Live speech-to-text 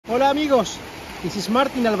Hola amigos, this is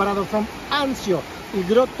Martin Alvarado from Anzio, il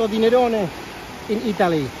Grotto di Nerone in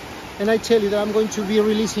Italy. And I tell you that I'm going to be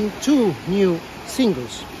releasing 2 new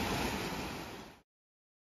singles.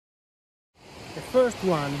 The first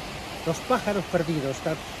one, Los Pajaros Perdidos,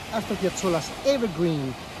 that Astor Piazzolla's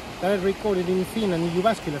Evergreen, that I recorded in Finland, in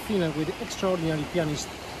Jyväskylä, Finland, with the extraordinary pianist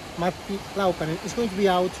Matti Laukkanen, is going to be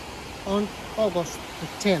out on August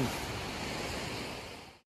the 10th.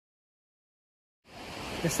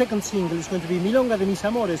 The second single is going to be Milonga de mis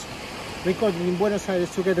amores, recorded in Buenos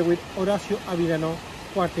Aires together with Horacio Avilano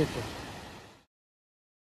quartet.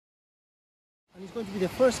 And it's going to be the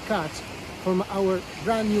first cut from our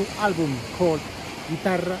brand new album called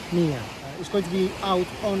Guitarra Mia. It's going to be out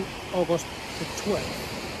on August the 12th.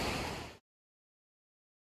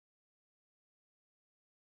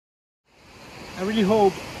 I really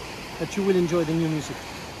hope that you will enjoy the new music.